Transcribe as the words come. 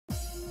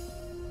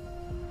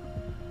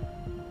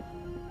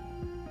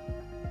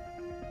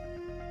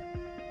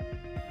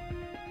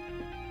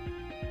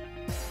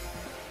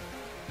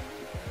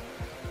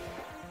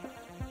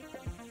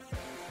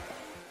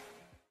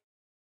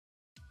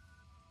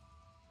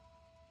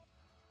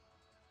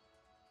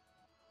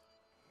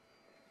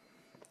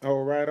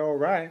All right, all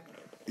right.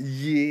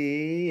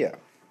 Yeah.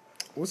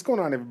 What's going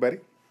on, everybody?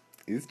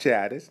 It's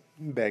Childish.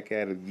 Back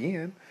at it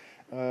again.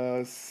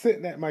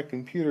 Sitting at my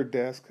computer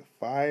desk,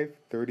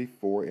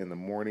 5:34 in the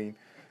morning.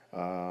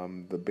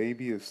 The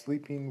baby is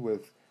sleeping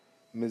with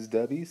Ms.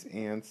 Dubbies,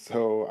 and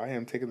so I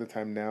am taking the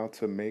time now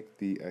to make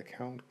the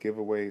account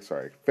giveaway.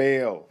 Sorry,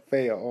 fail.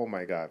 Oh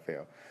my God,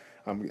 fail.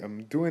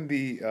 I'm doing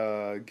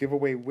the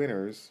giveaway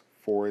winners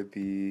for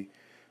the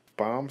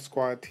Bomb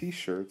Squad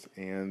T-shirts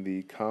and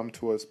the Come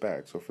to Us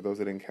bag. So for those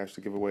that didn't catch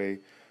the giveaway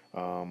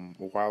a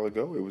while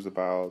ago, it was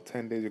about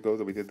 10 days ago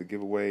that we did the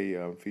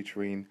giveaway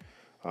featuring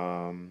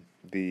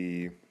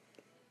the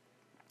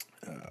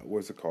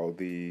what's it called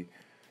the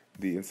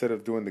instead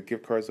of doing the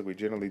gift cards that we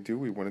generally do,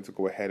 we wanted to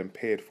go ahead and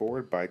pay it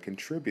forward by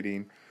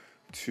contributing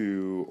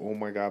to Oh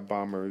My God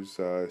Bomber's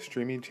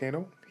streaming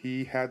channel.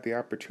 He had the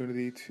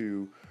opportunity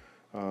to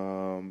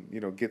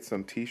get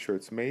some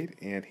T-shirts made,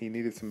 and he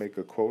needed to make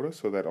a quota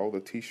so that all the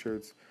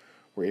T-shirts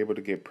were able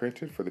to get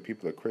printed for the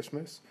people at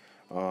Christmas.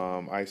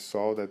 I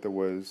saw that there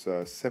was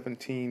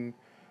 17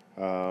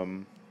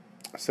 out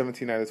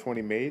of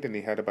 20 made, and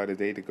he had about a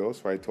day to go.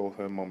 So I told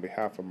him on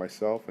behalf of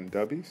myself and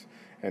Dubbies,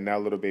 and now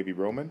little baby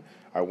Roman,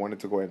 I wanted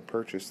to go ahead and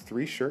purchase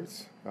 3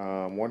 shirts,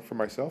 one for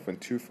myself and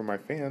 2 for my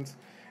fans,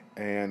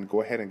 and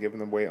go ahead and give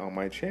them away on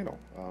my channel,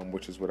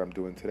 which is what I'm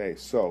doing today.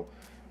 So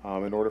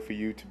in order for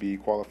you to be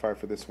qualified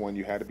for this one,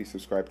 you had to be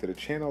subscribed to the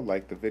channel,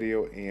 like the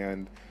video,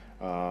 and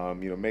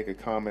make a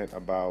comment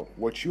about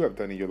what you have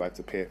done in your life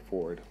to pay it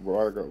forward,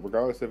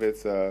 regardless if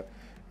it's a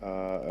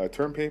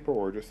term paper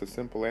or just a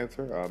simple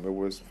answer. It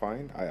was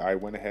fine. I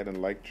went ahead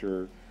and liked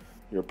your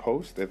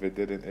post. If it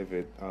didn't, if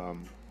it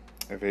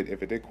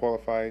did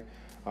qualify,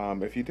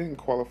 if you didn't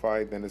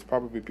qualify, then it's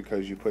probably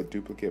because you put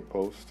duplicate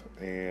post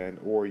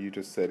or you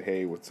just said,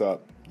 "Hey, what's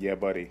up? Yeah,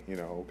 buddy."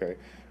 Okay.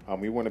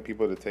 We wanted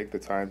people to take the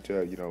time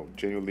to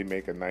genuinely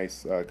make a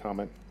nice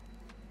comment,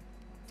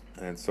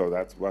 and so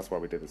that's why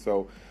we did it.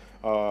 So,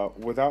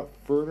 without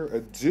further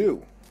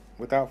ado,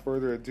 I'm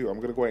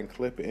gonna go ahead and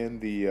clip in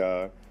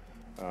the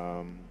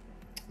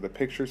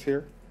pictures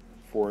here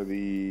for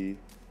the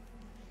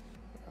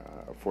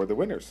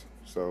winners.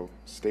 So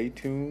stay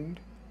tuned.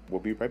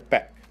 We'll be right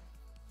back.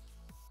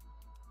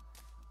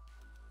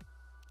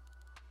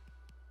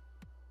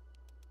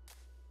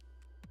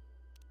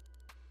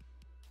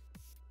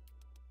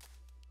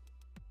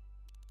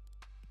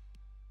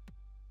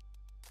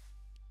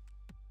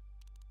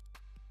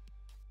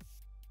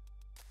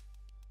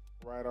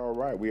 All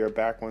right. We are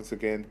back once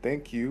again.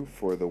 Thank you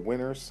for the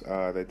winners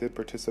that did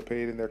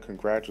participate in there.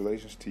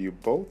 Congratulations to you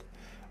both.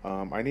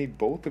 I need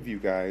both of you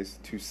guys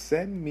to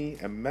send me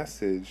a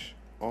message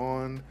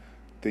on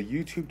the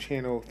YouTube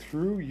channel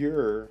through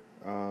your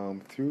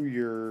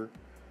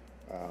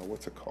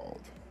what's it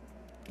called?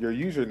 Your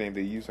username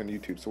that you use on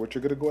YouTube. So what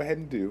you're gonna go ahead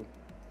and do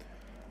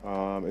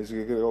is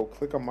you're gonna go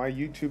click on my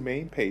YouTube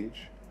main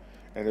page,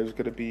 and there's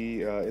gonna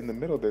be in the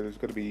middle there's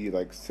gonna be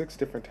like 6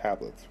 different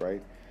tablets,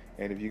 right?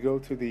 And if you go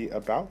to the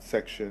About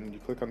section, you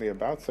click on the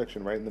About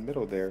section right in the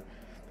middle there,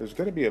 there's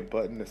going to be a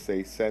button to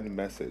say Send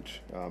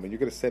Message. And you're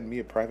going to send me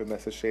a private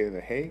message saying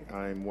that, hey,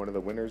 I'm one of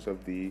the winners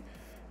of the,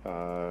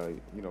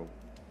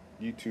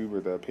 YouTube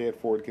or the Pay It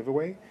Forward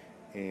giveaway.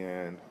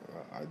 And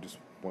I just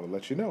want to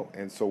let you know.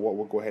 And so what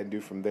we'll go ahead and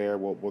do from there,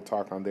 we'll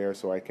talk on there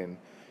so I can,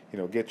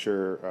 get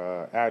your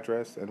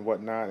address and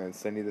whatnot and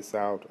send you this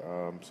out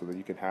so that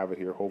you can have it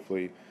here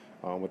hopefully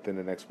within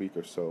the next week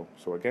or so.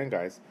 So again,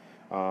 guys,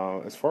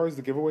 as far as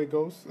the giveaway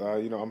goes,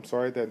 I'm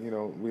sorry that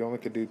we only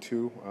could do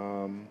 2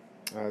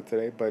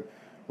 today, but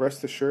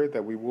rest assured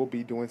that we will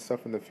be doing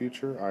stuff in the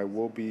future. I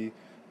will be,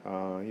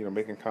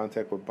 making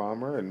contact with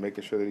Bomber and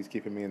making sure that he's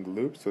keeping me in the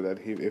loop, so that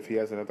if he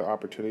has another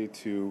opportunity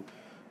to,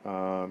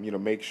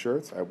 make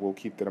shirts, I will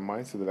keep that in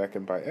mind so that I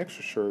can buy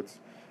extra shirts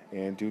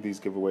and do these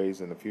giveaways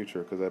in the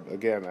future. Because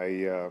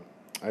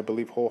I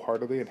believe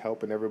wholeheartedly in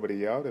helping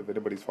everybody out. If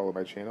anybody's followed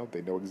my channel,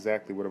 they know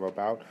exactly what I'm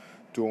about.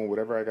 Doing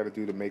whatever I got to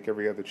do to make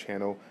every other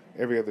channel,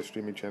 every other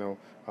streaming channel,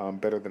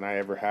 better than I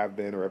ever have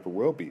been or ever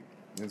will be.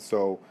 And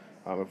so,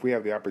 if we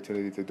have the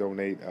opportunity to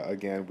donate,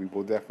 again, we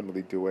will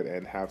definitely do it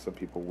and have some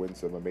people win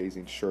some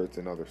amazing shirts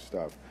and other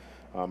stuff.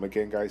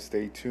 Again, guys,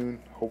 stay tuned.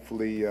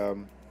 Hopefully,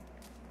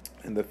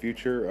 in the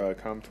future,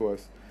 come to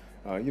us.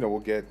 We'll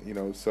get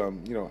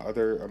some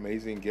other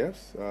amazing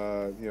gifts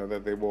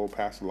that they will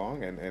pass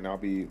along, and I'll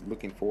be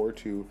looking forward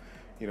to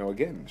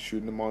again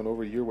shooting them on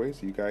over your way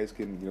so you guys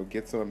can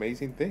get some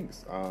amazing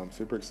things.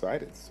 Super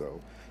excited. So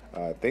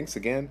thanks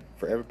again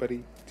for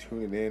everybody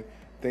tuning in.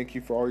 Thank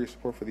you for all your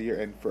support for the year,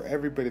 and for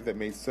everybody that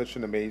made such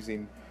an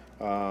amazing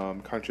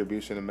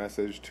contribution and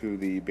message to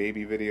the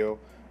baby video.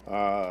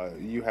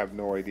 You have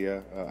no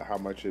idea how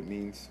much it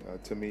means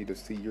to me to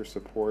see your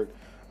support.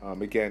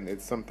 Again,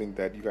 it's something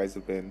that you guys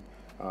have been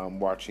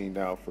watching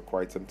now for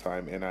quite some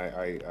time, and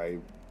I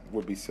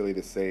would be silly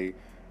to say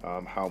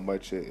how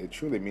much it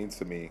truly means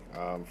to me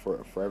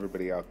for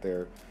everybody out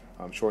there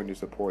showing your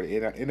support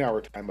in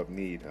our time of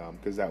need,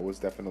 because that was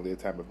definitely a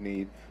time of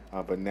need,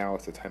 but now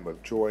it's a time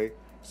of joy.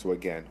 So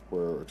again,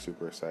 we're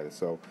super excited.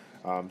 So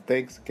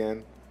thanks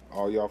again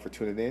all y'all for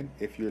tuning in.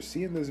 If you're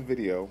seeing this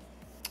video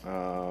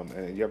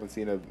and you haven't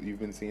seen you've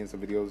been seeing some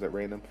videos at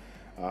random,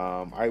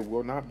 I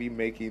will not be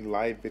making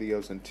live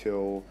videos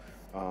until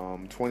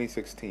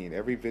 2016.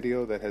 Every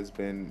video that has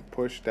been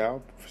pushed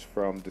out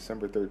from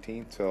December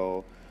 13th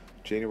till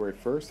January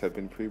 1st have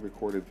been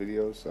pre-recorded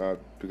videos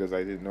because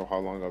I didn't know how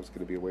long I was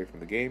going to be away from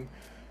the game.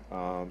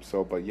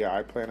 But yeah,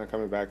 I plan on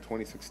coming back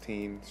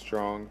 2016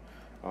 strong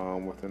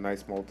with a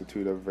nice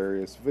multitude of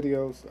various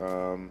videos,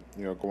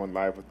 going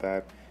live with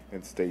that.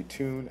 And stay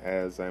tuned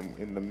as I'm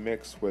in the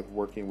mix with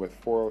working with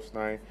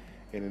 409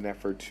 in an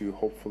effort to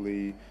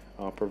hopefully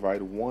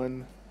provide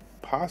one,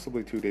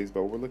 possibly 2 days,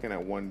 but we're looking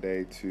at 1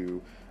 day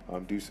to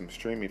do some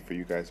streaming for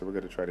you guys. So we're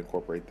going to try to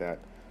incorporate that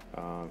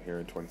here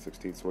in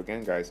 2016. So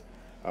again, guys,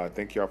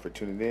 thank you all for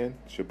tuning in.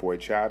 It's your boy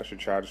Childish or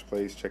Childish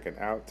Plays. Check it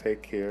out.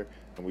 Take care,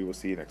 and we will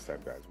see you next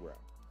time, guys. We're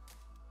out.